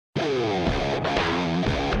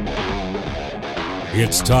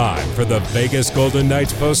It's time for the Vegas Golden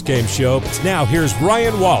Knights postgame show. Now here's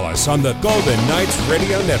Ryan Wallace on the Golden Knights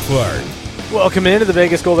Radio Network. Welcome into the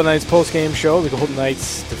Vegas Golden Knights postgame show. The Golden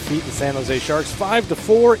Knights defeat the San Jose Sharks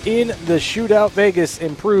 5-4 in the shootout. Vegas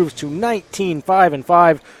improves to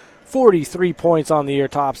 19-5-5, 43 points on the year,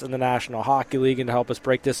 tops in the National Hockey League. And to help us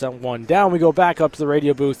break this one down, we go back up to the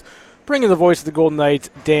radio booth, bringing the voice of the Golden Knights,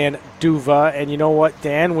 Dan Duva. And you know what,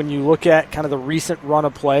 Dan, when you look at kind of the recent run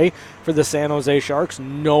of play for the San Jose Sharks,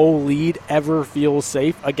 no lead ever feels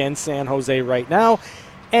safe against San Jose right now.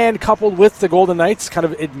 And coupled with the Golden Knights kind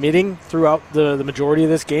of admitting throughout the majority of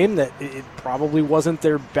this game that it probably wasn't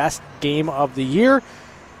their best game of the year,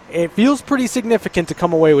 it feels pretty significant to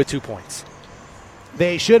come away with 2 points.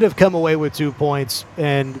 They should have come away with 2 points,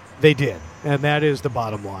 and they did. And that is the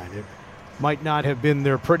bottom line. It might not have been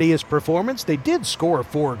their prettiest performance. They did score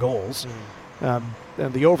 4 goals. And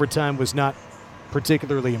the overtime was not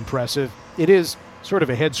particularly impressive. It is sort of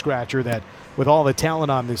a head-scratcher that with all the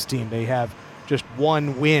talent on this team, they have just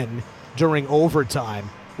one win during overtime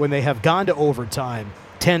when they have gone to overtime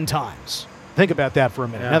 10 times. Think about that for a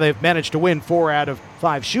minute. Yeah. Now, they've managed to win 4 out of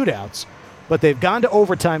 5 shootouts, but they've gone to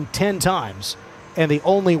overtime 10 times, and the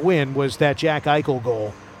only win was that Jack Eichel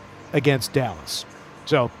goal against Dallas.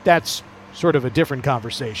 So that's sort of a different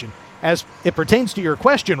conversation. As it pertains to your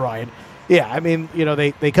question, Ryan, yeah, I mean, you know,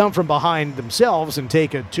 they come from behind themselves and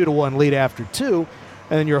take a 2-1 lead after 2,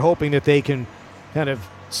 and then you're hoping that they can kind of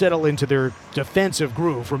settle into their defensive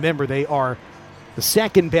groove. Remember, they are the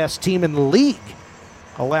second best team in the league,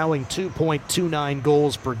 allowing 2.29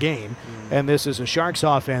 goals per game, and this is a Sharks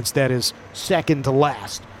offense that is second to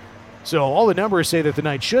last. So all the numbers say that the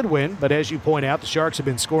Knights should win, but as you point out, the Sharks have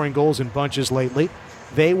been scoring goals in bunches lately.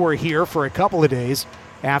 They were here for a couple of days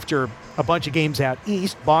after a bunch of games out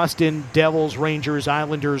east: Boston, Devils, Rangers,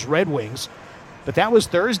 Islanders, Red Wings. But that was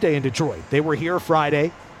Thursday in Detroit. They were here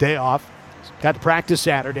Friday, day off, got to practice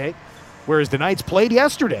Saturday, whereas the Knights played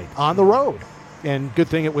yesterday on the road. And good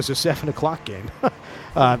thing it was a 7 o'clock game.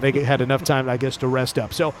 They had enough time, I guess, to rest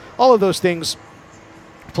up. So all of those things,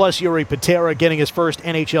 plus Yuri Patera getting his first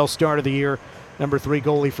NHL start of the year, number 3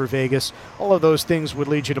 goalie for Vegas, all of those things would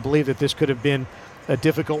lead you to believe that this could have been a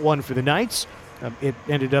difficult one for the Knights. It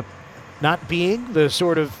ended up not being the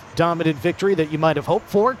sort of dominant victory that you might have hoped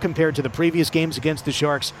for compared to the previous games against the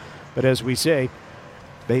Sharks. But as we say,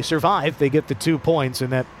 they survive. They get the 2 points,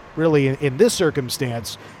 and that really, in this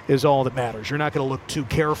circumstance, is all that matters. You're not going to look too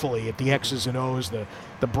carefully at the X's and O's, the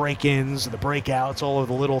break-ins, the breakouts, all of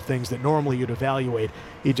the little things that normally you'd evaluate.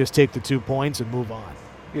 You just take the 2 points and move on.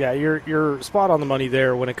 Yeah, you're spot on the money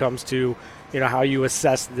there when it comes to, you know, how you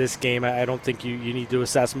assess this game. I don't think you need to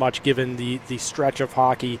assess much given the stretch of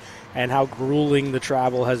hockey and how grueling the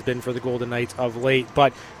travel has been for the Golden Knights of late.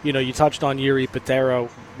 But, you know, you touched on Yuri Patera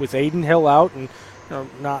with Adin Hill out, and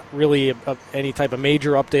not really any type of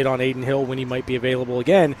major update on Adin Hill when he might be available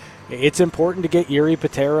again. It's important to get Yuri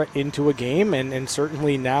Patera into a game, and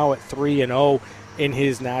certainly now at 3-0 in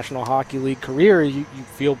his National Hockey League career, you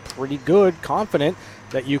feel pretty good, confident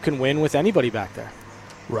that you can win with anybody back there.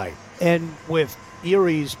 Right. And with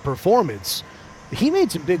Yuri's performance, he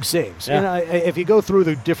made some big saves. Yeah. You know, if you go through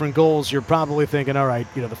the different goals, you're probably thinking, all right,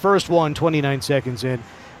 you know, the first one, 29 seconds in,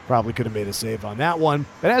 probably could have made a save on that one.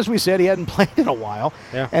 But as we said, he hadn't played in a while.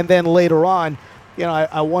 Yeah. And then later on, you know,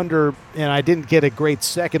 I wonder, and I didn't get a great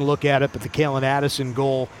second look at it, but the Kalen Addison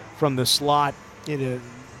goal from the slot,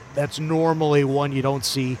 that's normally one you don't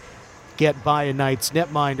see get by a Knights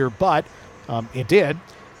netminder, but it did.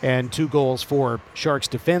 And 2 goals for Sharks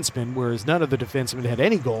defensemen, whereas none of the defensemen had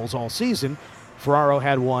any goals all season. Ferraro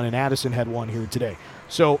had 1 and Addison had 1 here today.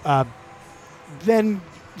 So then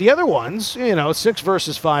the other ones, you know, 6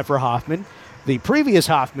 versus 5 for Hoffman. The previous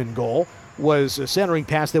Hoffman goal was a centering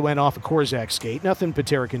pass that went off a Korzak skate. Nothing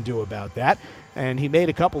Patera can do about that. And he made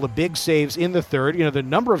a couple of big saves in the third. You know, the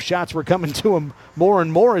number of shots were coming to him more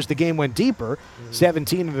and more as the game went deeper,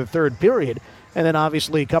 17 in the third period. And then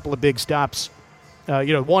obviously a couple of big stops,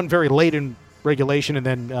 you know, one very late in regulation and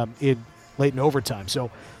then late in overtime. So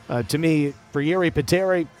to me, for Yuri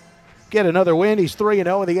Patera, get another win. He's 3-0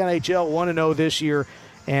 in the NHL, 1-0 this year.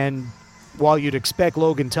 And while you'd expect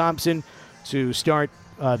Logan Thompson to start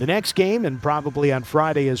the next game and probably on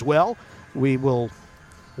Friday as well, we will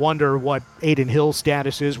wonder what Adin Hill's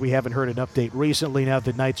status is. We haven't heard an update recently now that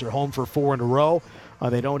the Knights are home for 4 in a row.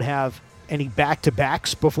 They don't have any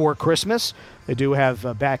back-to-backs before Christmas. They do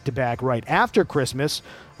have back-to-back right after Christmas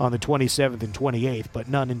on the 27th and 28th, but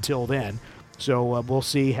none until then. So we'll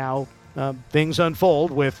see how things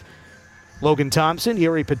unfold with Logan Thompson,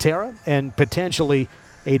 Yuri Patera, and potentially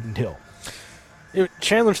Adin Hill.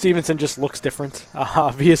 Chandler Stevenson just looks different.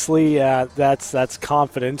 Obviously, that's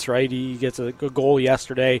confidence, right? He gets a goal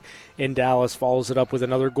yesterday in Dallas, follows it up with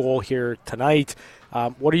another goal here tonight.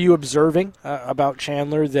 What are you observing about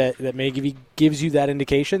Chandler that maybe gives you that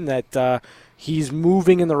indication that he's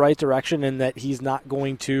moving in the right direction and that he's not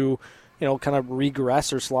going to, kind of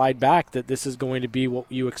regress or slide back, that this is going to be what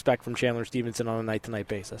you expect from Chandler Stevenson on a night-to-night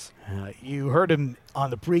basis? You heard him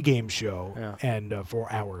on the pregame show, and for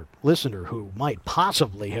our listener who might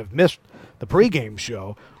possibly have missed the pregame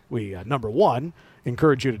show, we, number one,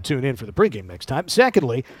 encourage you to tune in for the pregame next time.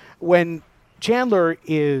 Secondly, when Chandler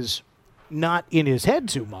is not in his head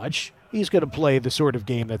too much, he's going to play the sort of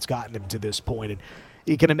game that's gotten him to this point. And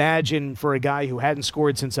you can imagine for a guy who hadn't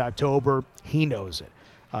scored since October, he knows it.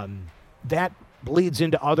 That bleeds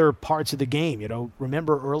into other parts of the game.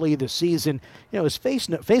 Remember early this season, his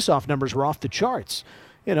face-off numbers were off the charts.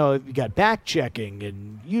 You got back checking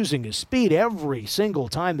and using his speed every single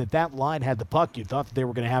time that line had the puck. You thought that they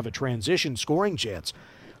were going to have a transition scoring chance.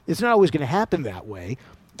 It's not always going to happen that way.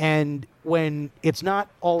 And when it's not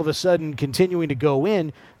all of a sudden continuing to go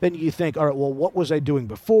in, then you think, all right, well, what was I doing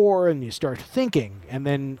before? And you start thinking. And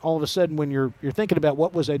then all of a sudden when you're thinking about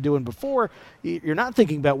what was I doing before, you're not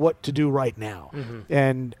thinking about what to do right now. Mm-hmm.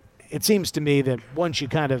 And it seems to me that once you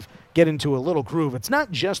kind of get into a little groove, it's not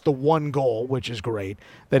just the one goal, which is great,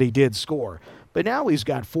 that he did score. But now he's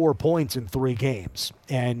got 4 points in 3 games.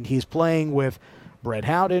 And he's playing with Brett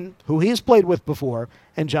Howden, who he's played with before,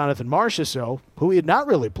 and Jonathan Marchessault, who he had not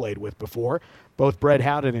really played with before. Both Brett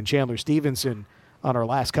Howden and Chandler Stevenson on our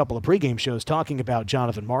last couple of pregame shows talking about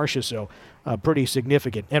Jonathan Marchessault, pretty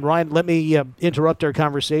significant. And Ryan, let me interrupt our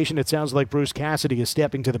conversation. It sounds like Bruce Cassidy is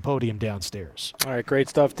stepping to the podium downstairs. All right, great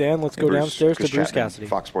stuff, Dan. Let's go downstairs to Bruce Cassidy.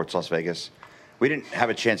 Fox Sports Las Vegas. We didn't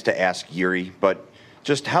have a chance to ask Yuri, but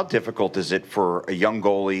just how difficult is it for a young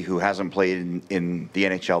goalie who hasn't played in the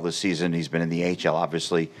NHL this season? He's been in the AHL,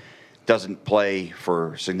 obviously, doesn't play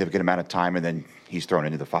for a significant amount of time, and then he's thrown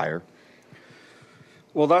into the fire.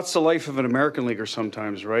 Well, that's the life of an American leaguer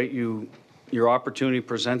sometimes, right? Your opportunity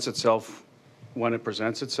presents itself when it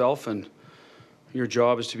presents itself, and your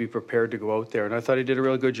job is to be prepared to go out there. And I thought he did a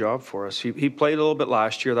really good job for us. He played a little bit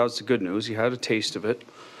last year. That was the good news. He had a taste of it.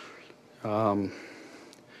 When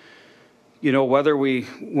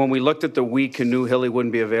we looked at the week and knew Hilly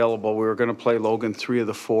wouldn't be available, we were going to play Logan 3 of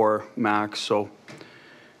the 4 max. So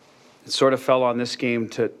it sort of fell on this game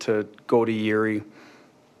to go to Yuri.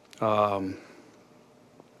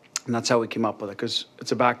 And that's how we came up with it, because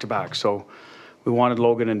it's a back-to-back. So we wanted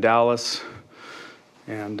Logan in Dallas.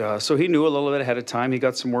 And so he knew a little bit ahead of time. He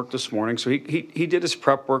got some work this morning. So he did his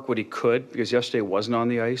prep work what he could, because yesterday wasn't on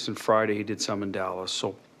the ice, and Friday he did some in Dallas.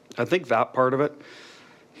 So I think that part of it,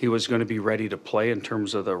 he was going to be ready to play in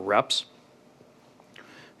terms of the reps.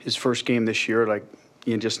 His first game this year,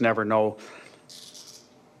 you just never know.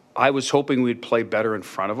 I was hoping we'd play better in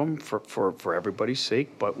front of him for everybody's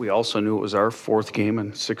sake, but we also knew it was our 4th game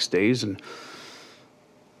in 6 days, and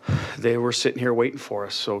they were sitting here waiting for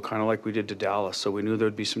us, so kind of like we did to Dallas. So we knew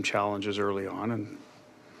there'd be some challenges early on, and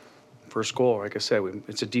first goal, like I said,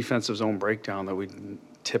 it's a defensive zone breakdown that we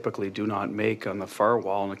typically do not make on the far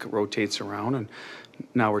wall, and it rotates around, and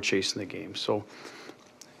now we're chasing the game. So,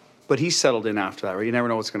 but he settled in after that, right? You never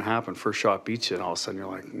know what's going to happen. First shot beats you, and all of a sudden you're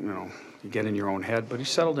like, you get in your own head. But he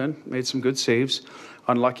settled in, made some good saves.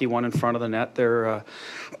 Unlucky one in front of the net there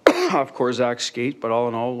off Korzak's skate, but all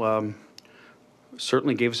in all,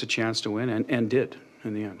 certainly gave us a chance to win, and did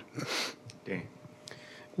in the end.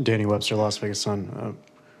 Danny Webster, Las Vegas Sun.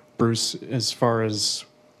 Bruce, as far as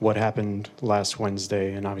what happened last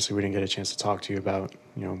Wednesday, and obviously we didn't get a chance to talk to you about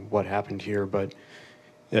what happened here, but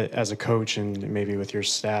as a coach and maybe with your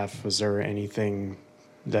staff, was there anything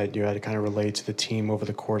that you had to kind of relate to the team over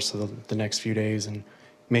the course of the next few days and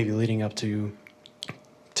maybe leading up to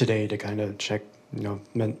today to kind of check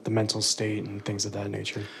the mental state and things of that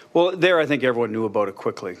nature? Well, I think everyone knew about it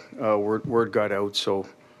quickly. Word got out, so,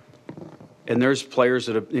 and there's players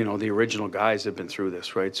that have, the original guys have been through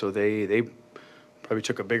this, right? So they probably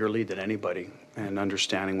took a bigger lead than anybody and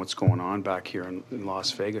understanding what's going on back here in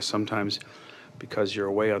Las Vegas. Sometimes because you're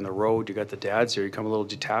away on the road, you got the dads there, you become a little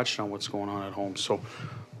detached on what's going on at home. So,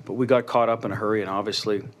 but we got caught up in a hurry, and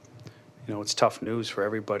obviously, it's tough news for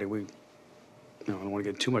everybody. I don't want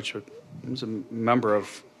to get too much, but I was a member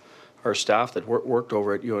of our staff that worked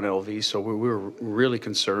over at UNLV, so we were really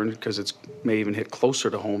concerned because it may even hit closer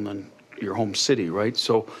to home than your home city, right?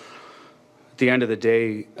 So at the end of the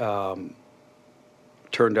day,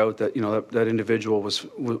 turned out that that individual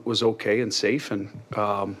was okay and safe, and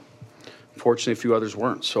fortunately a few others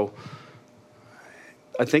weren't. So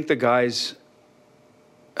I think the guys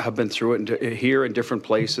have been through it and here in different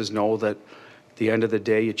places know that at the end of the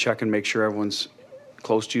day, you check and make sure everyone's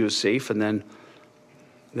close to you is safe, and then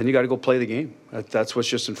you got to go play the game. That's what's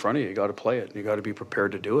just in front of you. You got to play it. You got to be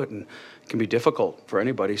prepared to do it, and it can be difficult for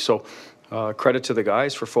anybody. So credit to the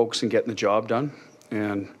guys for focusing, getting the job done.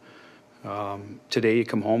 And today you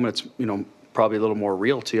come home and it's, you know, probably a little more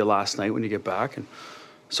real to you last night when you get back. And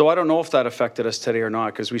so I don't know if that affected us today or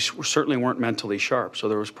not, because we certainly weren't mentally sharp. So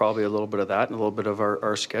there was probably a little bit of that and a little bit of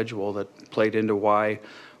our schedule that played into why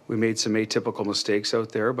we made some atypical mistakes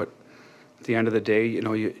out there. But at the end of the day, you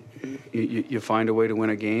know, you find a way to win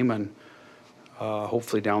a game, and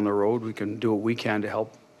hopefully down the road we can do what we can to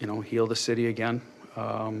help, you know, heal the city again.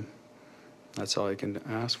 That's all I can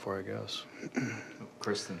ask for, I guess.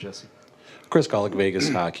 Chris and Jesse. Chris Golick, Vegas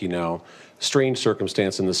Hockey Now. Strange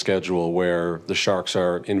circumstance in the schedule where the Sharks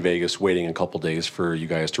are in Vegas waiting a couple days for you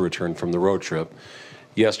guys to return from the road trip.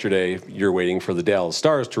 Yesterday, you're waiting for the Dallas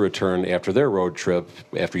Stars to return after their road trip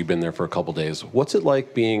after you've been there for a couple days. What's it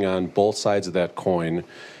like being on both sides of that coin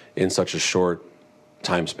in such a short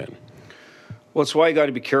time span? Well, it's why you got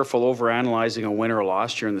to be careful over-analyzing a win or a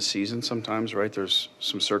loss during the season sometimes, right? There's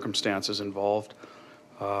some circumstances involved.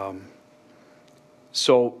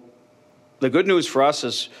 So the good news for us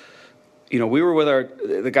is, you know, we were with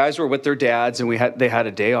the guys were with their dads, and they had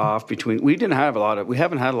a day off between. We haven't had a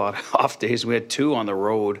lot of off days. We had 2 on the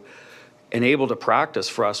road, and able to practice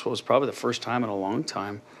for us was probably the first time in a long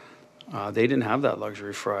time. They didn't have that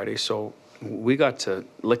luxury Friday, so we got to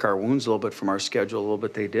lick our wounds a little bit from our schedule a little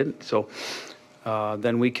bit. They didn't. So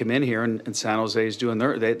then we come in here, and San Jose is doing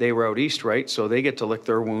they were out east, right? So they get to lick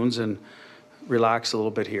their wounds and relax a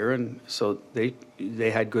little bit here, and so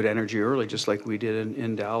they had good energy early, just like we did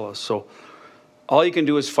in Dallas. So all you can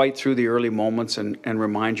do is fight through the early moments and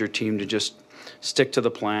remind your team to just stick to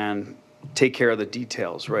the plan, take care of the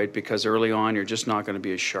details, right? Because early on, you're just not going to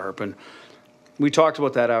be as sharp. And we talked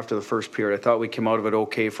about that after the first period. I thought we came out of it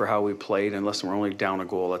okay for how we played, and listen, we're only down a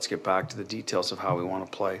goal. Let's get back to the details of how we want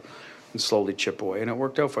to play and slowly chip away. And it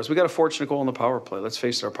worked out for us. We got a fortunate goal in the power play. Let's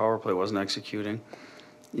face it, our power play wasn't executing.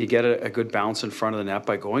 You get a good bounce in front of the net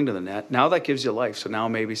by going to the net. Now that gives you life. So now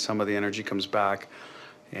maybe some of the energy comes back,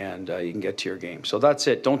 and you can get to your game. So that's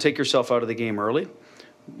it. Don't take yourself out of the game early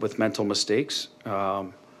with mental mistakes.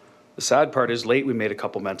 The sad part is late we made a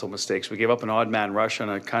couple mental mistakes. We gave up an odd man rush on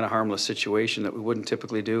a kind of harmless situation that we wouldn't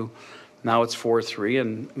typically do. Now it's 4-3,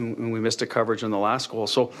 and we missed a coverage on the last goal.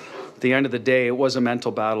 So at the end of the day, it was a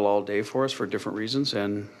mental battle all day for us for different reasons,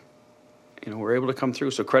 and you know, we're able to come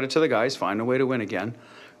through. So credit to the guys, find a way to win again.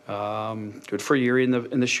 Good for Yuri in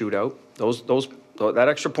the shootout. That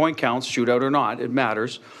extra point counts, shootout or not, it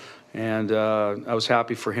matters. And I was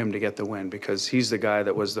happy for him to get the win, because he's the guy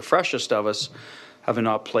that was the freshest of us, having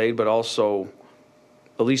not played, but also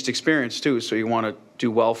the least experienced too. So you want to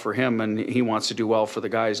do well for him, and he wants to do well for the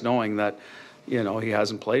guys, knowing that, you know, he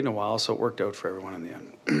hasn't played in a while. So it worked out for everyone in the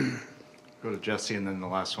end. Go to Jesse, and then the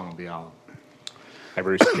last one will be Alan. Hi,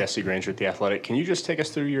 Bruce. Jesse Granger at The Athletic. Can you just take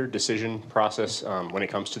us through your decision process when it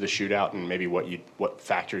comes to the shootout, and maybe what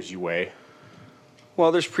factors you weigh?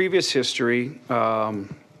 Well, there's previous history. You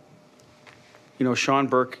know, Sean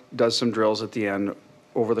Burke does some drills at the end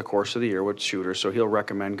over the course of the year with shooters, so he'll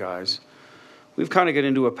recommend guys. We've kind of get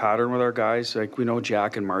into a pattern with our guys. Like, we know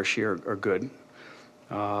Jack and Marshy are good.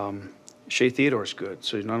 Shea Theodore's good,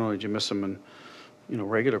 so not only did you miss him in, you know,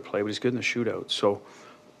 regular play, but he's good in the shootout. So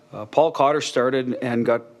Paul Cotter started and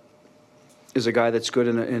is a guy that's good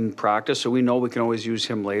in practice, so we know we can always use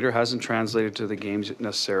him later. Hasn't translated to the games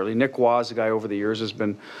necessarily. Nick Waugh, a guy over the years, has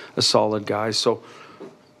been a solid guy. So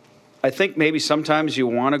I think maybe sometimes you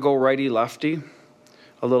want to go righty-lefty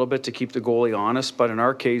a little bit to keep the goalie honest, but in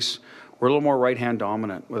our case, we're a little more right-hand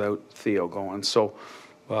dominant without Theo going. So,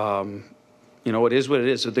 you know, it is what it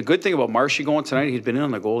is. So the good thing about Marshy going tonight, he'd been in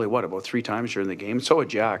on the goalie, about 3 times during the game. So had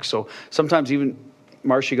Jack. So sometimes even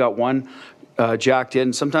Marshy got one, Jack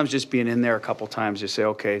didn't. Sometimes just being in there a couple times, you say,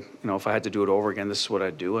 okay, you know, if I had to do it over again, this is what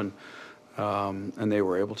I'd do, and they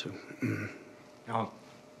were able to.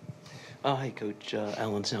 Hi, Coach.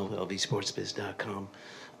 Alan Snell, LVSportsBiz.com.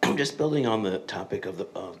 I'm just building on the topic of the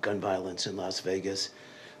gun violence in Las Vegas.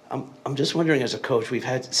 I'm just wondering, as a coach, we've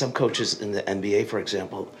had some coaches in the NBA, for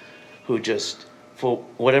example, who just, for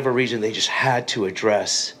whatever reason, they just had to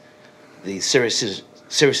address the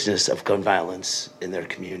seriousness of gun violence in their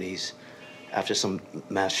communities after some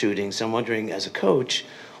mass shootings. I'm wondering, as a coach,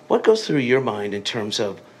 what goes through your mind in terms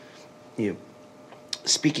of, you know,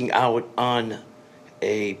 speaking out on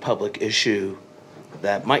a public issue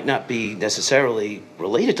that might not be necessarily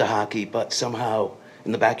related to hockey, but somehow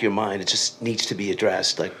in the back of your mind, it just needs to be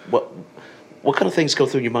addressed? Like, what kind of things go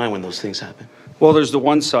through your mind when those things happen? Well, there's the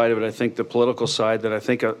one side of it, I think, the political side, that I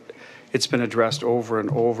think it's been addressed over and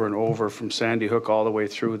over and over from Sandy Hook all the way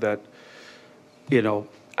through, that,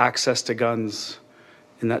 access to guns,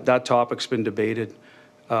 and that topic's been debated.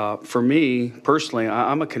 For me, personally,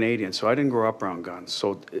 I'm a Canadian, so I didn't grow up around guns.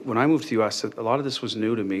 So when I moved to the U.S., a lot of this was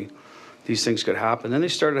new to me. These things could happen. Then they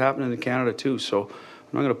started happening in Canada too, so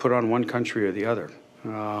I'm not going to put on one country or the other.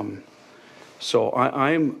 So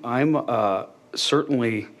I'm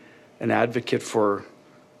certainly an advocate for,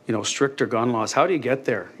 stricter gun laws. How do you get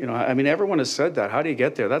there? Everyone has said that. How do you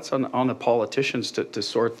get there? That's on the politicians to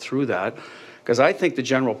sort through that, because I think the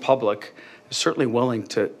general public is certainly willing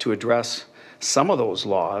to address some of those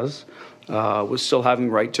laws with still having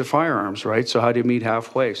right to firearms, right? So how do you meet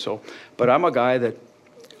halfway? But I'm a guy that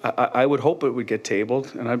I would hope it would get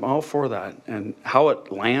tabled, and I'm all for that. And how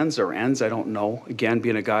it lands or ends, I don't know. Again,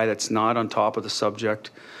 being a guy that's not on top of the subject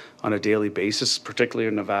on a daily basis, particularly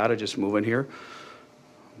in Nevada, just moving here.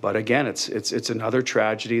 But again, it's another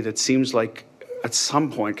tragedy that seems like at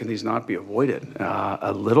some point can these not be avoided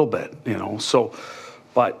a little bit, So,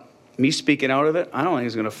 but me speaking out of it, I don't think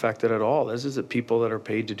it's going to affect it at all. This is the people that are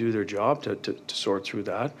paid to do their job to sort through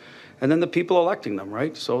that. And then the people electing them,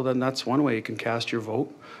 right? So then that's one way you can cast your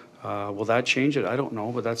vote. Will that change it? I don't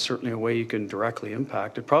know, but that's certainly a way you can directly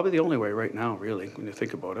impact it. Probably the only way right now, really, when you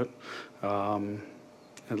think about it.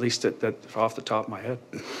 At least that off the top of my head.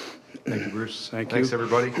 Thank you, Bruce. Thanks,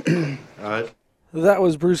 everybody. That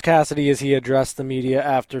was Bruce Cassidy as he addressed the media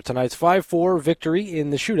after tonight's 5-4 victory in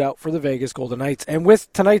the shootout for the Vegas Golden Knights. And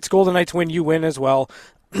with tonight's Golden Knights win, you win as well.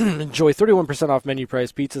 Enjoy 31% off menu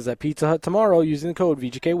price pizzas at Pizza Hut tomorrow using the code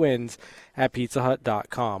VGKWINS at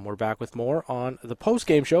pizzahut.com. We're back with more on the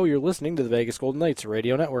post-game show. You're listening to the Vegas Golden Knights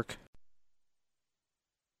Radio Network.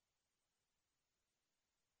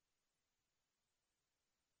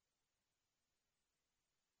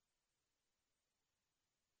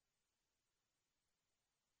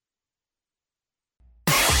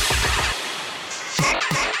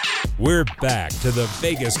 We're back to the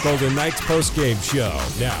Vegas Golden Knights postgame show.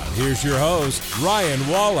 Now, here's your host, Ryan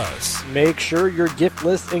Wallace. Make sure your gift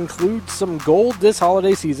list includes some gold this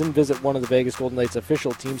holiday season. Visit one of the Vegas Golden Knights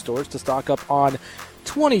official team stores to stock up on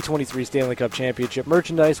 2023 Stanley Cup Championship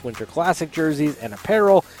merchandise, Winter Classic jerseys, and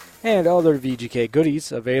apparel, and other VGK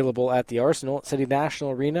goodies available at the Arsenal at City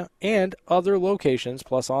National Arena and other locations,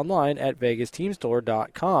 plus online at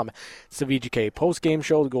vegasteamstore.com. It's the VGK postgame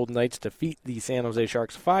show. The Golden Knights defeat the San Jose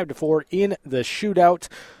Sharks 5-4 in the shootout.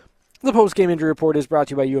 The postgame injury report is brought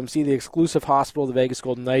to you by UMC, the exclusive hospital of the Vegas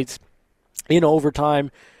Golden Knights. In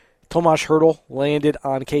overtime, Tomas Hertl landed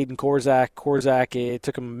on Caden Korzak. Korzak, it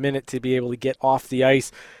took him a minute to be able to get off the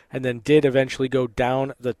ice and then did eventually go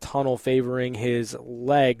down the tunnel favoring his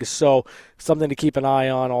leg. So something to keep an eye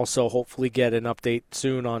on. Also, hopefully get an update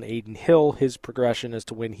soon on Aiden Hill, his progression as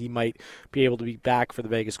to when he might be able to be back for the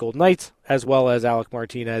Vegas Golden Knights, as well as Alec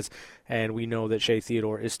Martinez. And we know that Shea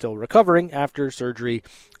Theodore is still recovering after surgery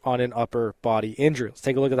on an upper body injury. Let's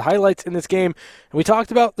take a look at the highlights in this game. And we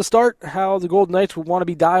talked about the start, how the Golden Knights would want to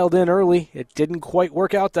be dialed in early. It didn't quite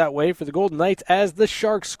work out that way for the Golden Knights as the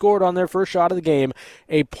Sharks scored on their first shot of the game,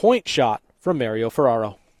 a point shot from Mario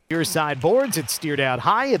Ferraro. Near side boards, it's steered out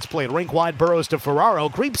high. It's played rink wide, Burrows to Ferraro,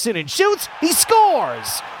 creeps in and shoots. He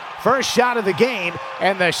scores! First shot of the game,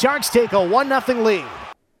 and the Sharks take a 1-0 lead.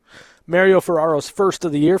 Mario Ferraro's first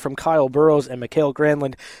of the year from Kyle Burrows and Mikhail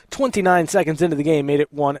Granlund 29 seconds into the game made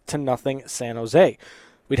it 1-0 San Jose.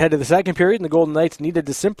 We'd head to the second period, and the Golden Knights needed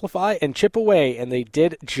to simplify and chip away, and they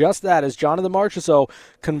did just that as Jonathan Marchessault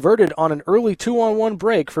converted on an early 2-on-1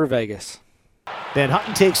 break for Vegas. Then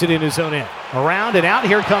Hutton takes it in his own end. Around and out,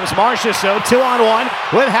 here comes Marchessault, 2-on-1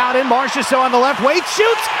 with Howden. Marchessault on the left, waits,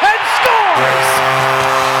 shoots, and scores!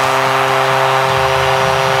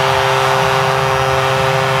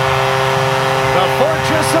 The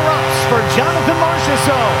fortress erupts for Jonathan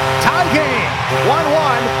Marchessault. Tie game,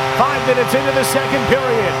 1-1, 5 minutes into the second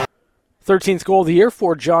period. 13th goal of the year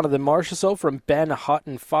for Jonathan Marchessault from Ben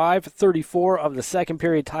Hutton. 5:34 of the second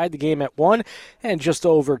period tied the game at 1, and just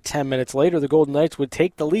over 10 minutes later, the Golden Knights would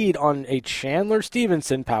take the lead on a Chandler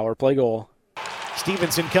Stevenson power play goal.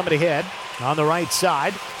 Stevenson coming ahead on the right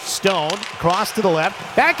side. Stone cross to the left,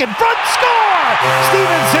 back in front, score!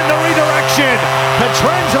 Stevenson the redirection.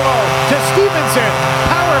 Pietrangelo to Stevenson,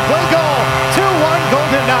 power play goal. 2-1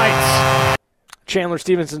 Golden Knights. Chandler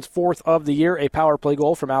Stevenson's fourth of the year, a power play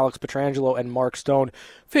goal from Alex Pietrangelo and Mark Stone.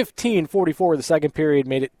 15:44 of the second period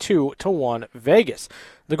made it 2-1 Vegas.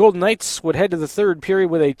 The Golden Knights would head to the third period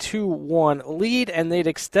with a 2-1 lead, and they'd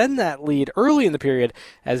extend that lead early in the period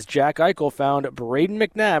as Jack Eichel found Braden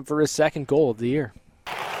McNabb for his second goal of the year.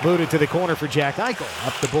 Booted to the corner for Jack Eichel.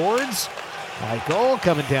 Up the boards. High goal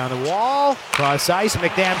coming down the wall. Cross ice.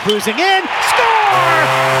 McNabb cruising in. Score!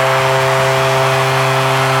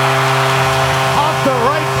 Off the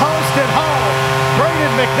right post at home.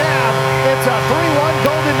 Braden McNabb. It's a 3-1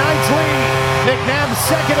 Golden Knights lead. McNabb's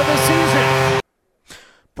second of the season.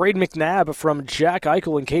 Braden McNabb from Jack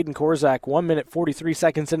Eichel and Caden Korzak, 1 minute 43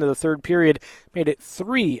 seconds into the third period, made it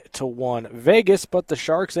 3-1 Vegas, but the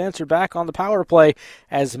Sharks answered back on the power play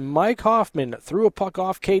as Mike Hoffman threw a puck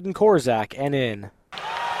off Caden Korzak and in.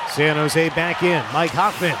 San Jose back in. Mike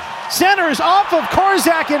Hoffman centers off of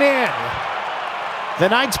Korzak and in. The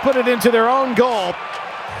Knights put it into their own goal.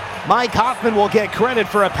 Mike Hoffman will get credit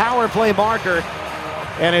for a power play marker,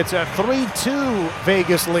 and it's a 3-2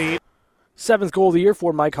 Vegas lead. Seventh goal of the year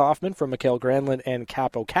for Mike Hoffman from Mikael Granlund and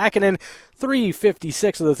Capo Kakinen.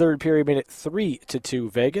 3:56 of the third period made it 3-2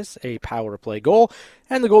 Vegas, a power play goal.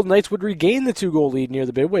 And the Golden Knights would regain the 2-goal lead near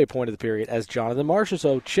the midway point of the period as Jonathan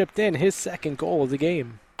Marchessault chipped in his second goal of the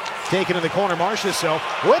game. Taken in the corner, Marchessault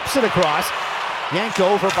whips it across. Yanked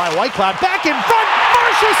over by Whitecloud. Back in front,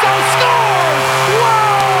 Marchessault scores!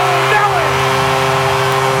 Whoa, Nelly!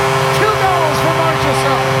 2 goals for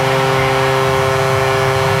Marchessault.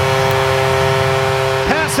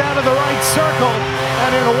 Out of the right circle,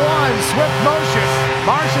 and in one swift motion,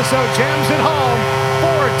 Marchessault jams it home.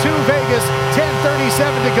 4-2 Vegas,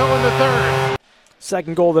 10:37 to go in the third.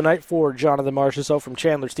 Second goal of the night for Jonathan Marchessault from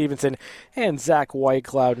Chandler Stevenson and Zach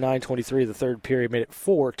Whitecloud. 9:23 of the third period made it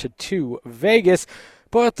 4-2 Vegas.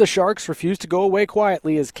 But the Sharks refused to go away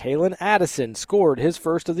quietly as Kalen Addison scored his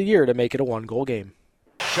first of the year to make it a 1-goal game.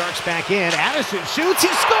 Sharks back in. Addison shoots. He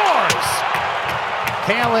scores!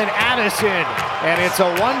 Kalen Addison, and it's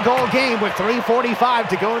a 1-goal game with 3:45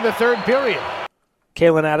 to go in the third period.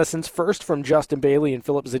 Kalen Addison's first from Justin Bailey and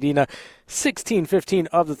Philip Zadina. 16:15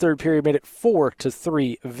 of the third period made it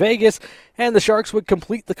 4-3 Vegas, and the Sharks would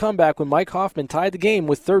complete the comeback when Mike Hoffman tied the game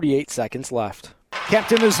with 38 seconds left.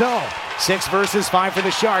 Kept in the zone. 6 versus 5 for the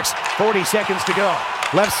Sharks. 40 seconds to go.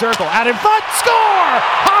 Left circle, out in front, score!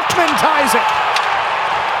 Hoffman ties it.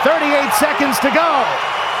 38 seconds to go.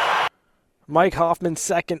 Mike Hoffman,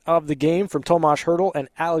 second of the game from Tomas Hertl and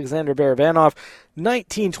Alexander Barabanov.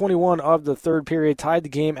 19:21 of the third period tied the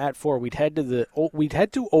game at 4. We'd head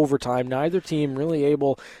to overtime. Neither team really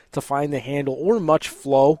able to find the handle or much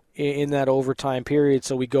flow in that overtime period.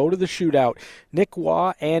 So we go to the shootout. Nick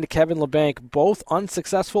Waugh and Kevin LeBanc both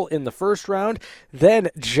unsuccessful in the first round. Then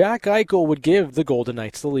Jack Eichel would give the Golden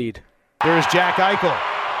Knights the lead. Here's Jack Eichel.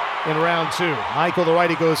 In round 2, Eichel, the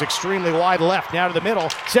righty, goes extremely wide left, now to the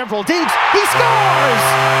middle, several deeps, he scores!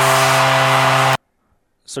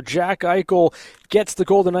 So Jack Eichel gets the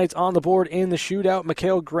Golden Knights on the board in the shootout.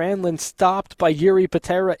 Mikael Granlund stopped by Jiri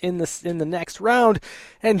Patera in the next round,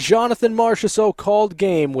 and Jonathan Marchessault called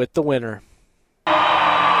game with the winner.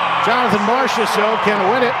 Jonathan Marchessault can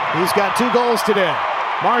win it. He's got 2 goals today.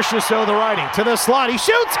 Marchessault, the righty, to the slot, he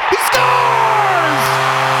shoots, he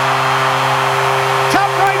scores!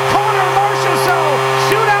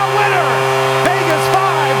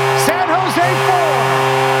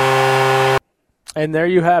 And there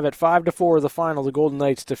you have it, 5-4 the final. The Golden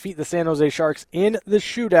Knights defeat the San Jose Sharks in the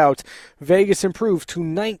shootout. Vegas improved to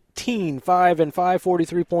 19-5-5,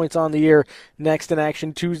 43 points on the year. Next in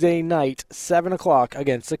action Tuesday night, 7 o'clock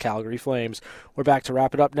against the Calgary Flames. We're back to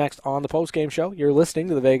wrap it up next on the postgame show. You're listening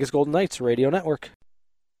to the Vegas Golden Knights Radio Network.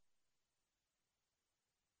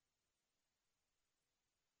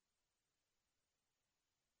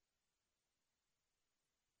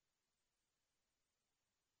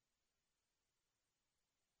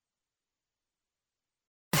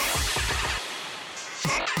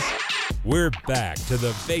 We're back to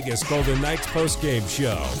the Vegas Golden Knights postgame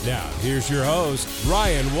show. Now, here's your host,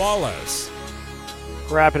 Ryan Wallace.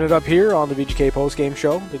 Wrapping it up here on the VGK Postgame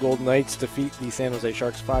Show. The Golden Knights defeat the San Jose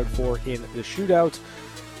Sharks 5-4 in the shootout.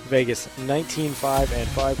 Vegas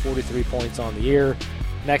 19-5-5, 43 points on the year.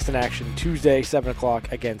 Next in action Tuesday, 7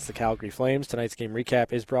 o'clock against the Calgary Flames. Tonight's game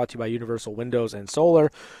recap is brought to you by Universal Windows and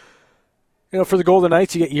Solar. You know, for the Golden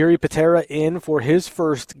Knights, you get Jiri Patera in for his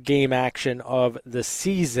first game action of the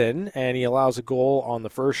season, and he allows a goal on the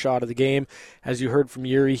first shot of the game. As you heard from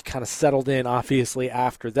Jiri, he kind of settled in, obviously,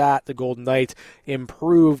 after that. The Golden Knights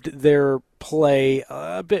improved their play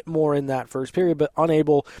a bit more in that first period, but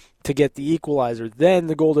unable to get the equalizer. Then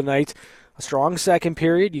the Golden Knights, a strong second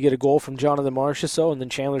period. You get a goal from Jonathan Marchessault, and then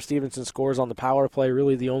Chandler Stevenson scores on the power play,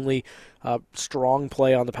 really the only strong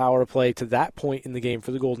play on the power play to that point in the game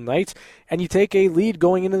for the Golden Knights. And you take a lead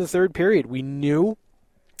going into the third period. We knew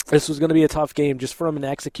this was going to be a tough game just from an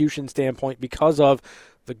execution standpoint because of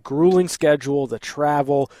the grueling schedule, the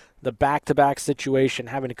travel, the back-to-back situation,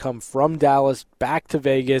 having to come from Dallas back to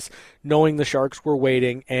Vegas, knowing the Sharks were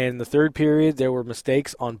waiting. And the third period, there were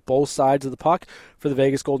mistakes on both sides of the puck for the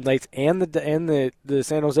Vegas Golden Knights and the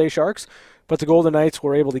San Jose Sharks. But the Golden Knights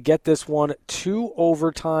were able to get this one to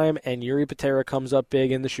overtime, and Jiri Patera comes up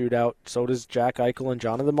big in the shootout. So does Jack Eichel and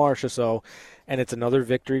Jonathan Marchessault. And it's another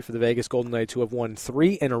victory for the Vegas Golden Knights, who have won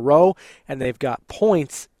 3 in a row, and they've got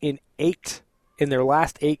points in their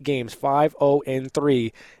last 8 games,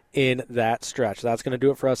 5-0-3 in that stretch. That's going to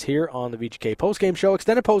do it for us here on the VGK Postgame Show.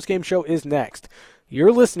 Extended Postgame Show is next.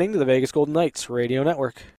 You're listening to the Vegas Golden Knights Radio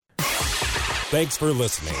Network. Thanks for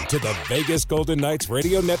listening to the Vegas Golden Knights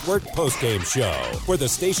Radio Network postgame show, where the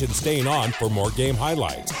station's staying on for more game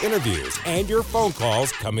highlights, interviews, and your phone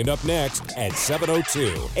calls coming up next at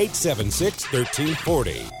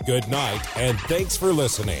 702-876-1340. Good night, and thanks for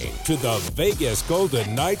listening to the Vegas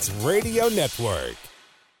Golden Knights Radio Network.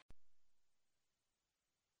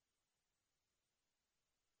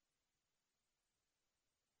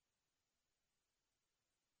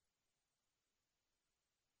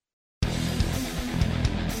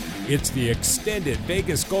 It's the extended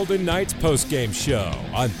Vegas Golden Knights postgame show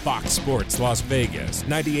on Fox Sports Las Vegas,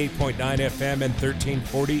 98.9 FM and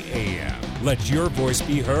 1340 AM. Let your voice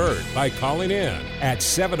be heard by calling in at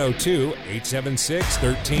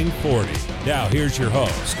 702-876-1340. Now here's your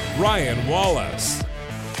host, Ryan Wallace.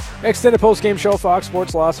 Extended postgame show, Fox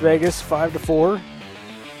Sports Las Vegas, 5-4.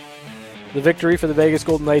 The victory for the Vegas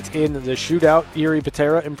Golden Knights in the shootout. Jiri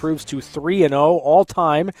Patera improves to 3-0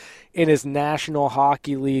 all-time in his National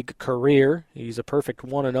Hockey League career. He's a perfect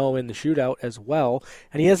 1-0 in the shootout as well,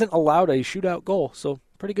 and he hasn't allowed a shootout goal, so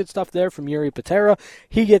pretty good stuff there from Jiri Patera.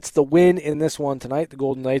 He gets the win in this one tonight. The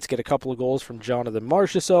Golden Knights get a couple of goals from Jonathan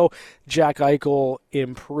Marchessault. Jack Eichel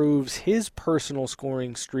improves his personal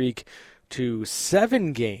scoring streak to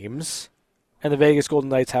 7 games, and the Vegas Golden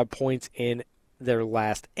Knights have points in their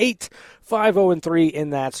last 8, 5-0-3 in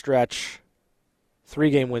that stretch.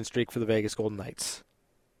 3-game win streak for the Vegas Golden Knights.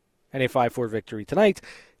 And a 5-4 victory tonight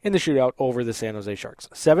in the shootout over the San Jose Sharks.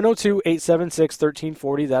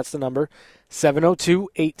 702-876-1340, that's the number.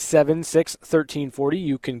 702-876-1340.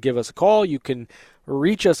 You can give us a call. You can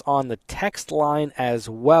reach us on the text line as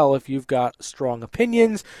well if you've got strong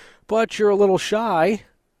opinions, but you're a little shy.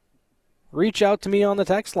 Reach out to me on the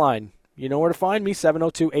text line. You know where to find me,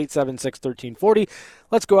 702-876-1340.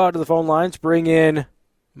 Let's go out to the phone lines, bring in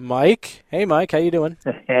Mike. Hey, Mike, how you doing?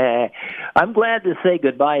 I'm glad to say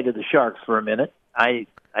goodbye to the Sharks for a minute. I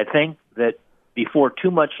think that before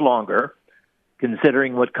too much longer,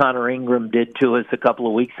 considering what Connor Ingram did to us a couple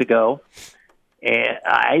of weeks ago, and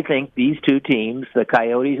I think these two teams, the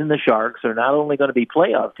Coyotes and the Sharks, are not only going to be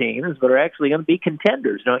playoff teams, but are actually going to be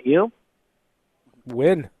contenders, don't you?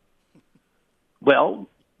 When? Well,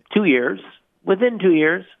 2 years. Within 2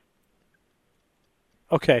 years.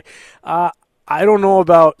 Okay. I don't know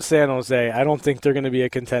about San Jose. I don't think they're going to be a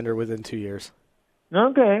contender within 2 years.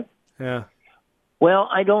 Okay. Yeah. Well,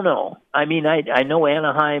 I don't know. I mean, I know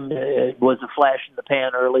Anaheim was a flash in the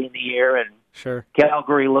pan early in the year, and sure,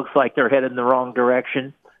 Calgary looks like they're headed in the wrong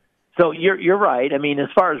direction. So you're right. I mean, as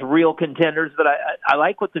far as real contenders, but I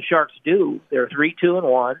like what the Sharks do. They're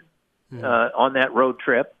 3-2-1 on that road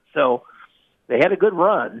trip. So they had a good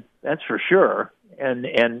run, that's for sure, and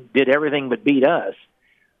did everything but beat us.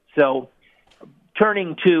 So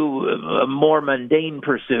turning to more mundane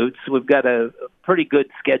pursuits, we've got a pretty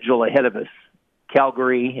good schedule ahead of us.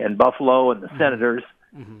 Calgary and Buffalo and the Senators.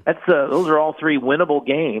 Those are all 3 winnable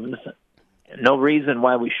games. No reason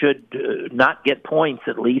why we should not get points,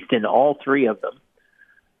 at least in all 3 of them.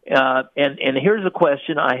 And here's a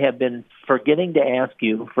question I have been forgetting to ask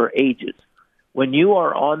you for ages. When you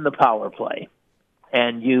are on the power play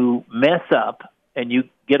and you mess up and you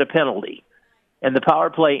get a penalty, and the power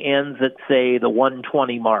play ends at, say, the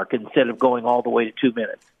 1:20 mark instead of going all the way to 2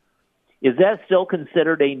 minutes, is that still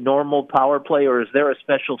considered a normal power play, or is there a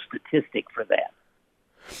special statistic for that?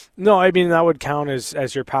 No, I mean, that would count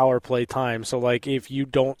as your power play time. So, like, if you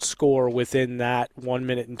don't score within that 1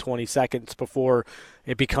 minute and 20 seconds before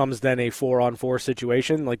it becomes then a 4-on-4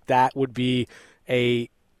 situation, like, that would be a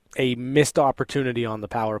missed opportunity on the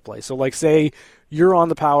power play. So, like, say you're on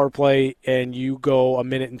the power play and you go 1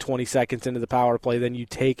 minute and 20 seconds into the power play, then you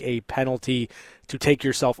take a penalty to take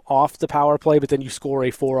yourself off the power play, but then you score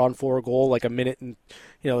a 4-on-4 goal like 1 minute and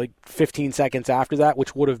 15 seconds after that,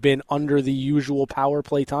 which would have been under the usual power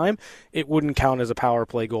play time. It wouldn't count as a power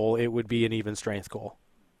play goal. It would be an even strength goal.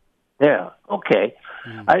 Yeah, okay.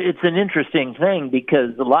 It's an interesting thing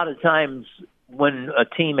because a lot of times when a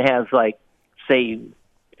team has, like, say,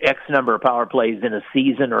 X number of power plays in a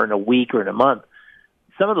season or in a week or in a month,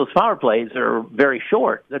 some of those power plays are very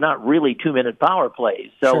short. They're not really 2-minute power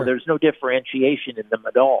plays, so Sure. there's no differentiation in them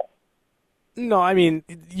at all. No, I mean,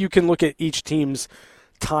 you can look at each team's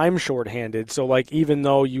time shorthanded. So, like, even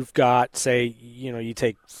though you've got, say, you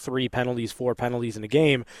take 3 penalties, 4 penalties in a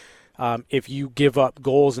game, if you give up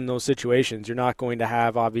goals in those situations, you're not going to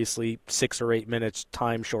have, obviously, 6 or 8 minutes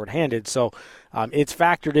time shorthanded. So it's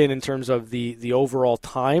factored in terms of the overall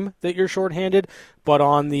time that you're shorthanded, but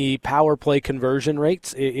on the power play conversion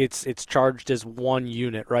rates, it's charged as 1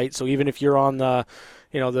 unit, right? So even if you're on the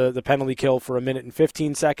penalty kill for 1 minute and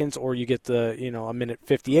 15 seconds, or you get the, 1 minute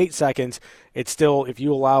 58 seconds, it's still, if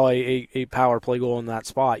you allow a power play goal in that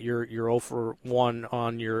spot, you're 0 for 1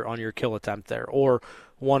 on your kill attempt there, or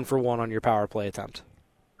 1 for 1 on your power play attempt.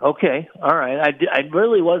 Okay, all right. I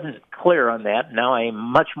really wasn't clear on that. Now I am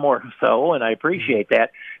much more so, and I appreciate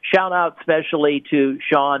that. Shout out especially to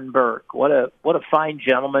Sean Burke. What a fine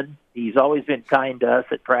gentleman. He's always been kind to us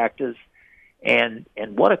at practice, and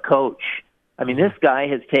what a coach. I mean, this guy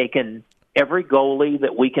has taken every goalie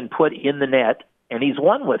that we can put in the net, and he's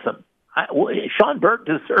won with them. Sean Burke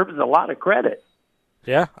deserves a lot of credit.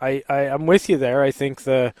 Yeah, I'm with you there. I think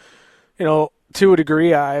to a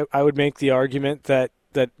degree, I would make the argument that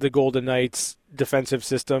the Golden Knights defensive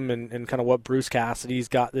system and kind of what Bruce Cassidy's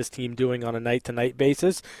got this team doing on a night-to-night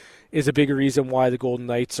basis is a big reason why the Golden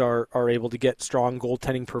Knights are able to get strong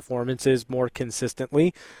goaltending performances more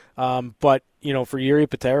consistently. But, for Jiri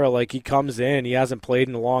Patera, like, he comes in, he hasn't played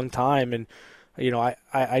in a long time, and,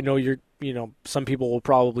 I know some people will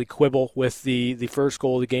probably quibble with the first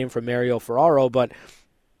goal of the game from Mario Ferraro, but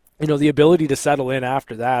the ability to settle in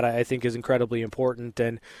after that, I think, is incredibly important.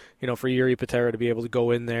 And, for Jiri Patera to be able to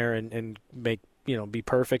go in there and make, be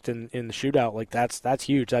perfect in the shootout, like, that's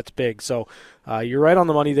huge. That's big. So you're right on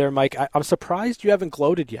the money there, Mike. I'm surprised you haven't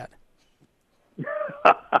gloated yet.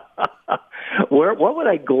 What would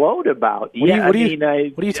I gloat about? What are you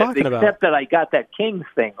talking about? Except that I got that Kings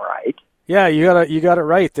thing right. Yeah, you got it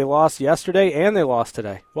right. They lost yesterday and they lost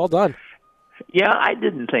today. Well done. Yeah, I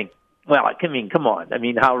didn't think. Well, I mean, come on. I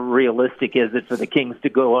mean, how realistic is it for the Kings to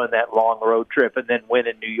go on that long road trip and then win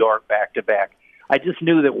in New York back-to-back? I just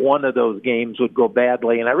knew that one of those games would go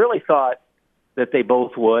badly, and I really thought that they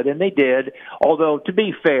both would, and they did. Although, to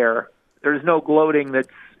be fair, there's no gloating that's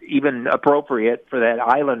even appropriate for that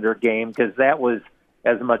Islander game, because that was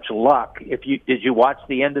as much luck. Did you watch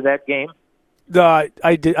the end of that game? I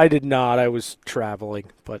did not. I was traveling,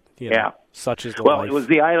 but such is the life. Well, it was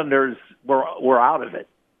the Islanders were out of it.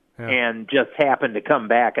 Yeah. And just happened to come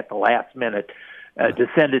back at the last minute to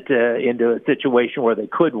send it into a situation where they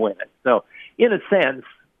could win it. So, in a sense,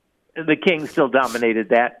 the Kings still dominated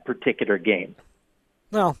that particular game.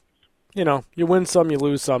 Well, you win some, you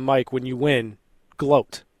lose some. Mike, when you win,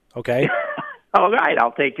 gloat, okay? All right,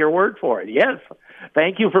 I'll take your word for it. Yes.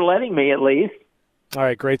 Thank you for letting me, at least. All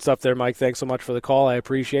right, great stuff there, Mike. Thanks so much for the call. I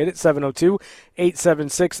appreciate it.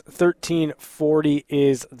 702-876-1340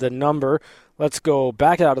 is the number. Let's go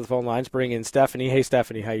back out of the phone lines, bring in Stephanie. Hey,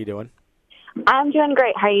 Stephanie, how you doing? I'm doing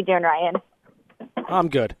great. How you doing, Ryan? I'm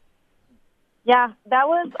good. Yeah, that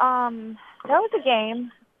was a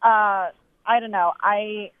game. I don't know.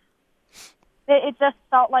 It just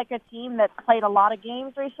felt like a team that played a lot of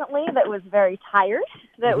games recently that was very tired,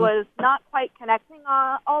 that was not quite connecting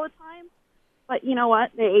all the time. But you know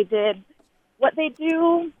what? They did what they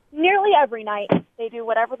do nearly every night. They do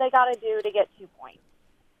whatever they got to do to get 2 points.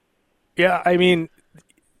 Yeah, I mean,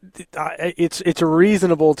 it's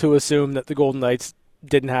reasonable to assume that the Golden Knights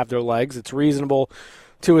didn't have their legs. It's reasonable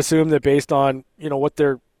to assume that based on what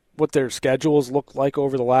their schedules look like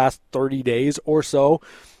over the last 30 days or so,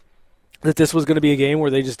 that this was going to be a game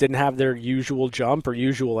where they just didn't have their usual jump or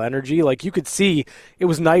usual energy. Like, you could see it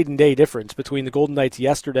was night and day difference between the Golden Knights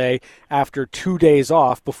yesterday after 2 days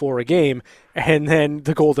off before a game, and then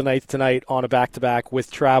the Golden Knights tonight on a back-to-back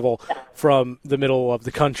with travel from the middle of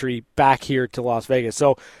the country back here to Las Vegas.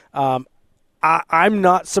 So I'm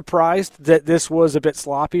not surprised that this was a bit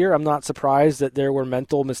sloppier. I'm not surprised that there were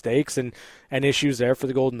mental mistakes and issues there for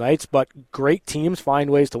the Golden Knights, but great teams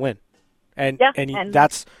find ways to win. And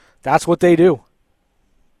that's what they do.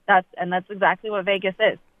 That's exactly what Vegas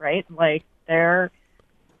is, right? Like, they're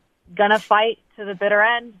gonna fight to the bitter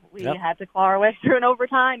end. We had to claw our way through an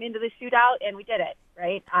overtime into the shootout, and we did it,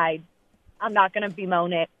 right? I'm not gonna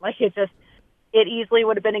bemoan it. Like, it easily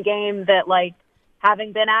would have been a game that, like,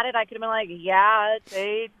 having been at it, I could have been like, yeah,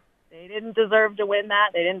 they didn't deserve to win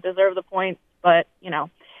that. They didn't deserve the points, but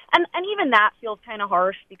and even that feels kind of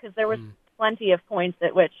harsh because there was plenty of points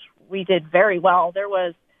at which we did very well. There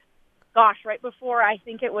was. Gosh, right before I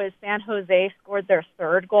think it was San Jose scored their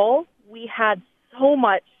third goal, we had so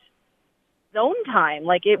much zone time.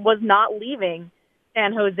 Like, it was not leaving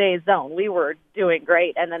San Jose's zone. We were doing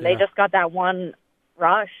great, and then they just got that one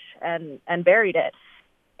rush and buried it.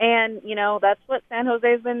 And, that's what San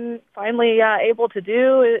Jose's been finally able to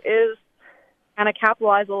do is kind of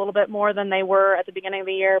capitalize a little bit more than they were at the beginning of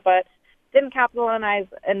the year, but didn't capitalize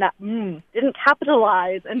enough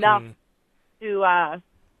to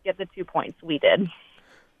get the 2 points we did.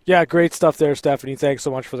 Yeah, great stuff there, Stephanie. Thanks so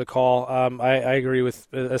much for the call. I agree with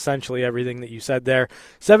essentially everything that you said there.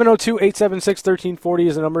 702-876-1340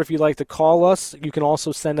 is the number if you'd like to call us. You can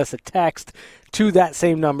also send us a text to that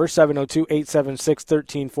same number,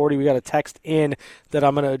 702-876-1340. We got a text in that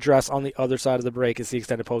I'm going to address on the other side of the break. It's the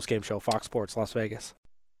Extended Postgame Show, Fox Sports Las Vegas.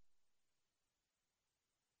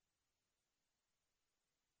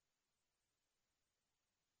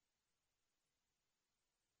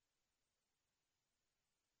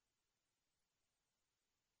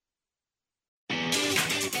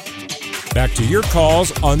 Back to your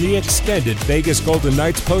calls on the Extended Vegas Golden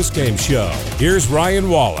Knights postgame show. Here's Ryan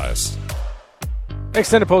Wallace.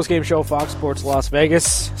 Extended postgame show, Fox Sports Las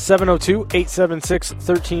Vegas.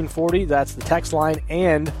 702-876-1340. That's the text line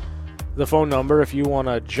and the phone number if you want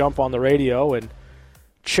to jump on the radio and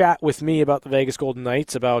chat with me about the Vegas Golden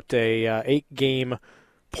Knights, about a 8-game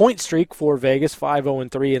point streak for Vegas,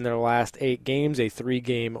 5-0-3 in their last 8 games, a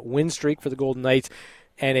 3-game win streak for the Golden Knights,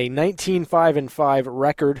 and a 19-5-5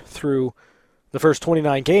 record through the first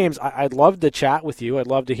 29 games. I'd love to chat with you. I'd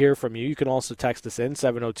love to hear from you. You can also text us in,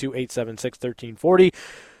 702-876-1340.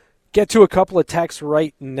 Get to a couple of texts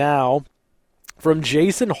right now from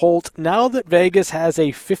Jason Holt. Now that Vegas has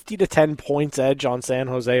a 50-10 points edge on San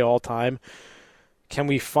Jose all time, can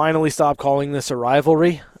we finally stop calling this a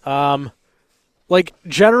rivalry?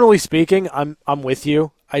 Generally speaking, I'm with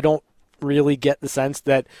you. I don't really get the sense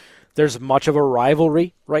that there's much of a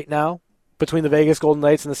rivalry right now between the Vegas Golden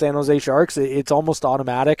Knights and the San Jose Sharks. It's almost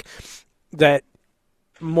automatic that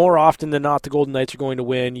more often than not the Golden Knights are going to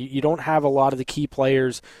win. You don't have a lot of the key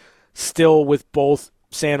players still with both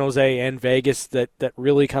San Jose and Vegas that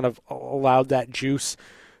really kind of allowed that juice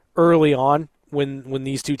early on when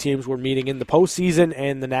these two teams were meeting in the postseason,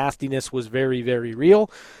 and the nastiness was very, very real.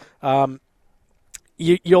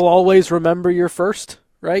 You'll always remember your first,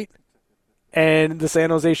 right? And the San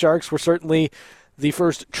Jose Sharks were certainly the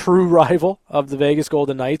first true rival of the Vegas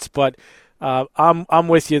Golden Knights. But I'm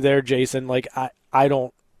with you there, Jason. I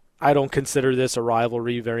don't consider this a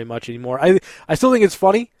rivalry very much anymore. I still think it's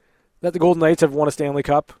funny that the Golden Knights have won a Stanley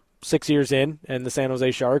Cup 6 years in, and the San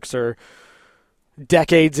Jose Sharks are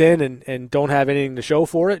decades in and don't have anything to show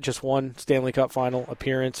for it. Just one Stanley Cup final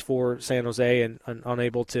appearance for San Jose and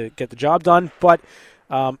unable to get the job done. But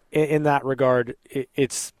in that regard,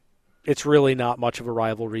 it's really not much of a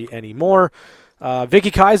rivalry anymore. Vicky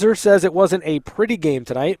Kaiser says it wasn't a pretty game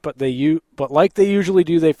tonight, but like they usually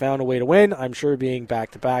do, they found a way to win. I'm sure being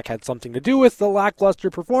back-to-back had something to do with the lackluster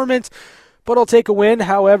performance, but I'll take a win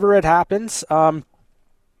however it happens. You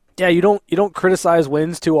don't criticize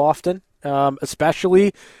wins too often,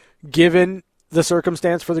 especially given the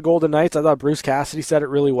circumstance for the Golden Knights. I thought Bruce Cassidy said it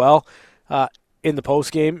really well in the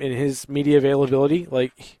postgame in his media availability.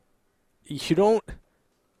 You don't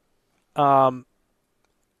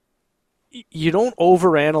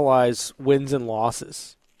overanalyze wins and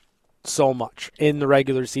losses so much in the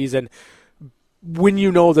regular season when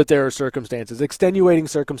you know that there are circumstances, extenuating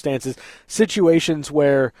circumstances, situations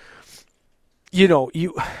where, you're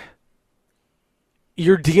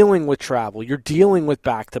dealing with travel, you're dealing with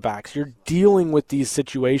back-to-backs, you're dealing with these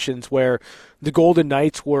situations where the Golden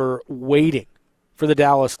Knights were waiting for the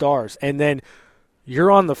Dallas Stars, and then you're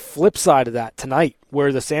on the flip side of that tonight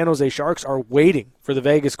where the San Jose Sharks are waiting for the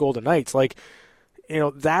Vegas Golden Knights.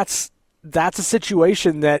 That's a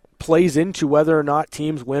situation that plays into whether or not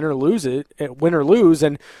teams win or lose. And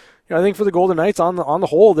I think for the Golden Knights on the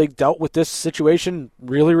whole, they dealt with this situation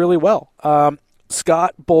really, really well.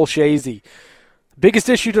 Scott Bolshazy. Biggest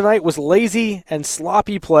issue tonight was lazy and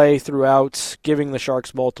sloppy play throughout, giving the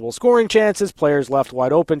Sharks multiple scoring chances. Players left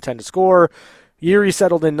wide open tend to score. Yuri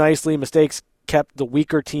settled in nicely. Mistakes kept the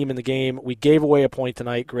weaker team in the game. We gave away a point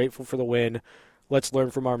tonight. Grateful for the win. Let's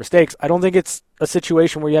learn from our mistakes. I don't think it's a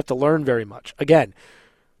situation where you have to learn very much. Again,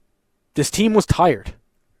 this team was tired.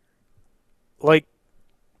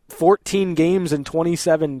 14 games in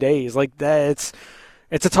 27 days. It's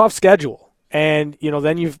a tough schedule. And,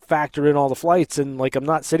 then you factor in all the flights. And, I'm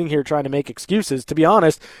not sitting here trying to make excuses. To be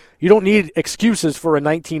honest, you don't need excuses for a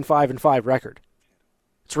 19-5-5 record.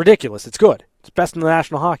 It's ridiculous. It's good. It's best in the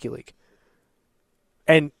National Hockey League.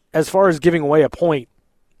 And as far as giving away a point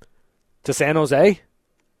to San Jose,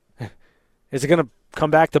 is it going to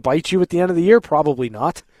come back to bite you at the end of the year? Probably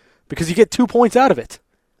not. because you get 2 points out of it.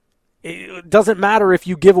 It doesn't matter if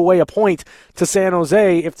you give away a point to San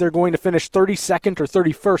Jose if they're going to finish 32nd or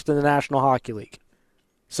 31st in the National Hockey League.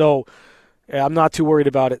 So I'm not too worried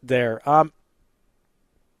about it there. I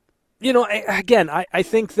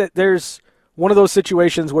think that there's one of those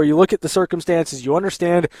situations where you look at the circumstances, you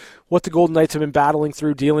understand what the Golden Knights have been battling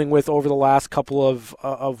through, dealing with over the last couple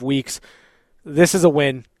of weeks. This is a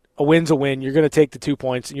win. A win's a win. You're going to take the 2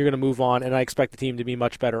 points, and you're going to move on, and I expect the team to be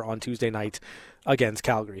much better on Tuesday night against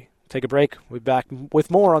Calgary. Take a break. We'll be back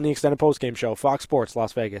with more on the Extended Postgame Show, Fox Sports,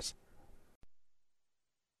 Las Vegas.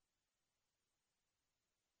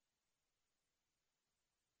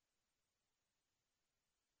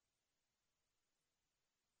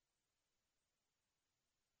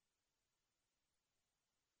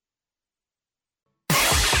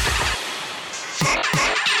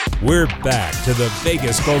 We're back to the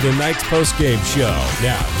Vegas Golden Knights postgame show.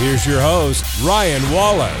 Now, here's your host, Ryan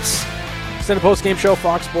Wallace. Extended postgame show,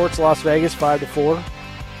 Fox Sports, Las Vegas, 5-4.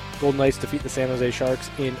 Golden Knights defeat the San Jose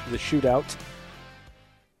Sharks in the shootout.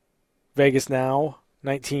 Vegas now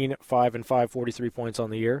 19-5-5, 43 points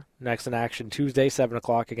on the year. Next in action Tuesday, 7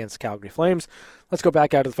 o'clock against the Calgary Flames. Let's go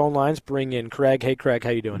back out to the phone lines. Bring in Craig. Hey, Craig,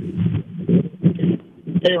 how you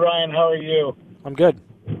doing? Hey, Ryan, how are you? I'm good.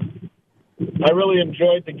 I really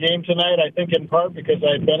enjoyed the game tonight, I think in part because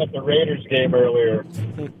I'd been at the Raiders game earlier.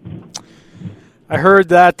 I heard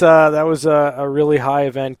that that was a really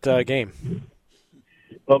high-event game.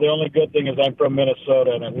 Well, the only good thing is I'm from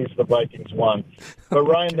Minnesota, and at least the Vikings won. But,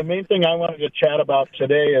 Ryan, the main thing I wanted to chat about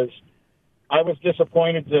today is I was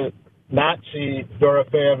disappointed to not see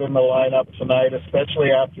Dorofeyev in the lineup tonight,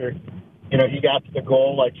 especially after, he got to the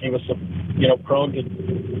goal like he was,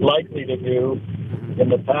 likely to do in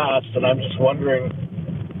the past. And I'm just wondering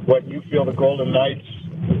what you feel the Golden Knights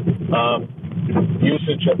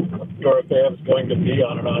usage of Dorofeyev is going to be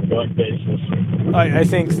on an ongoing basis. I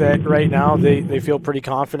think that right now they feel pretty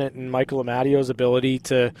confident in Michael Amadio's ability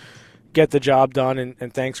to get the job done.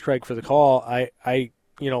 And thanks, Craig, for the call. I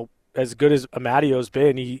as good as Amadio's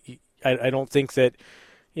been, I don't think that,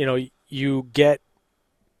 you get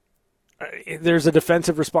there's a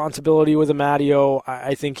defensive responsibility with Amadio.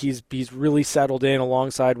 I think he's really settled in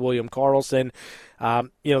alongside William Karlsson.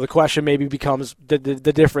 The question maybe becomes the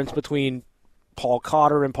difference between Paul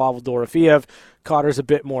Cotter and Pavel Dorofeyev. Cotter's a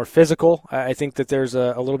bit more physical. I think that there's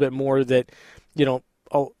a little bit more that,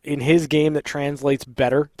 in his game that translates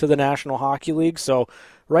better to the National Hockey League. So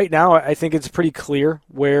right now I think it's pretty clear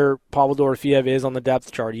where Pavel Dorofeyev is on the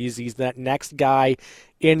depth chart. He's that next guy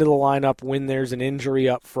into the lineup when there's an injury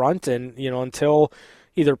up front. And, until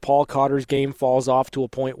either Paul Cotter's game falls off to a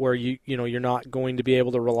point where you're not going to be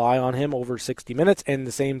able to rely on him over 60 minutes, and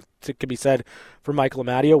the same could be said for Michael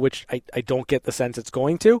Amadio, which I don't get the sense it's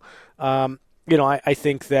going to. I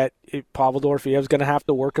think that Pavel Dorofeyev is going to have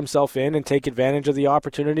to work himself in and take advantage of the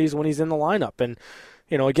opportunities when he's in the lineup. And,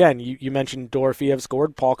 again, you mentioned Dorofeyev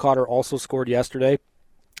scored. Paul Cotter also scored yesterday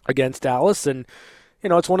against Dallas. And,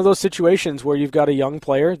 it's one of those situations where you've got a young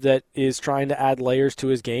player that is trying to add layers to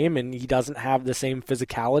his game, and he doesn't have the same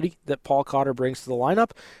physicality that Paul Cotter brings to the lineup.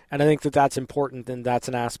 And I think that that's important, and that's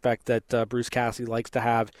an aspect that Bruce Cassidy likes to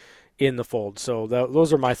have in the fold. So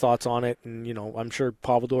those are my thoughts on it. And, I'm sure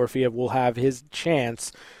Pavel Dorofeyev will have his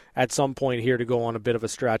chance at some point here to go on a bit of a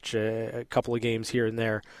stretch, a couple of games here and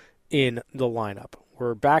there in the lineup.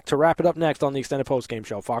 We're back to wrap it up next on the Extended Postgame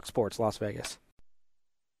Show, Fox Sports, Las Vegas.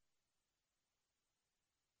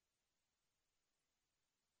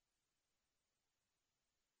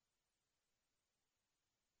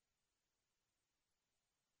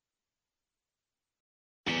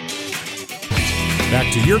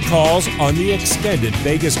 Back to your calls on the Extended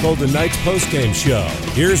Vegas Golden Knights postgame show.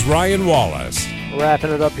 Here's Ryan Wallace.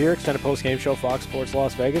 Wrapping it up here, Extended Postgame Show, Fox Sports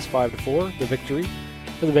Las Vegas, 5-4. The victory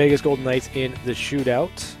for the Vegas Golden Knights in the shootout.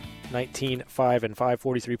 19-5-5,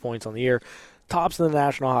 43 points on the year. Tops in the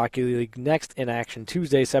National Hockey League. Next in action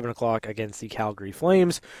Tuesday, 7 o'clock against the Calgary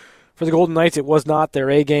Flames. For the Golden Knights, it was not their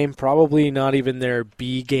A game, probably not even their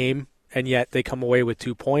B game, and yet they come away with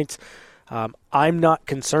 2 points. I'm not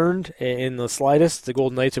concerned in the slightest. The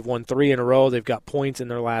Golden Knights have won 3 in a row. They've got points in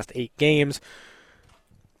their last 8 games.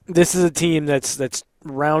 This is a team that's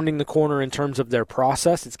rounding the corner in terms of their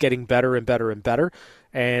process. It's getting better and better and better,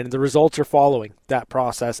 and the results are following that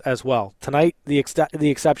process as well. Tonight, the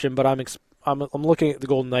exception, but I'm looking at the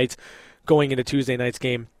Golden Knights going into Tuesday night's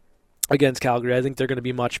game against Calgary. I think they're going to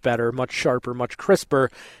be much better, much sharper, much crisper,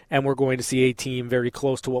 and we're going to see a team very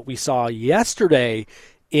close to what we saw yesterday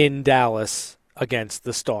in Dallas against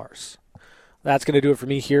the Stars. That's going to do it for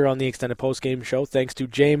me here on the Extended Postgame Show. Thanks to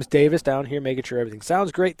James Davis down here making sure everything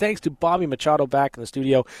sounds great. Thanks to Bobby Machado back in the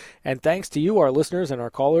studio. And thanks to you, our listeners and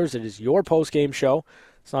our callers. It is your postgame show.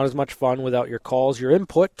 It's not as much fun without your calls, your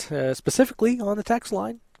input, specifically on the text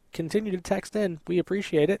line. Continue to text in. We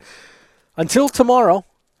appreciate it. Until tomorrow,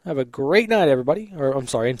 have a great night, everybody.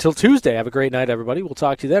 Until Tuesday, have a great night, everybody. We'll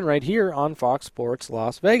talk to you then right here on Fox Sports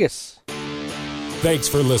Las Vegas. Thanks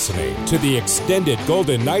for listening to the extended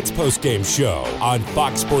Golden Knights postgame show on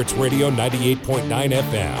Fox Sports Radio 98.9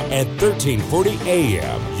 FM and 1340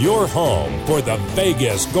 AM. Your home for the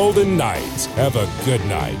Vegas Golden Knights. Have a good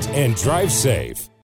night and drive safe.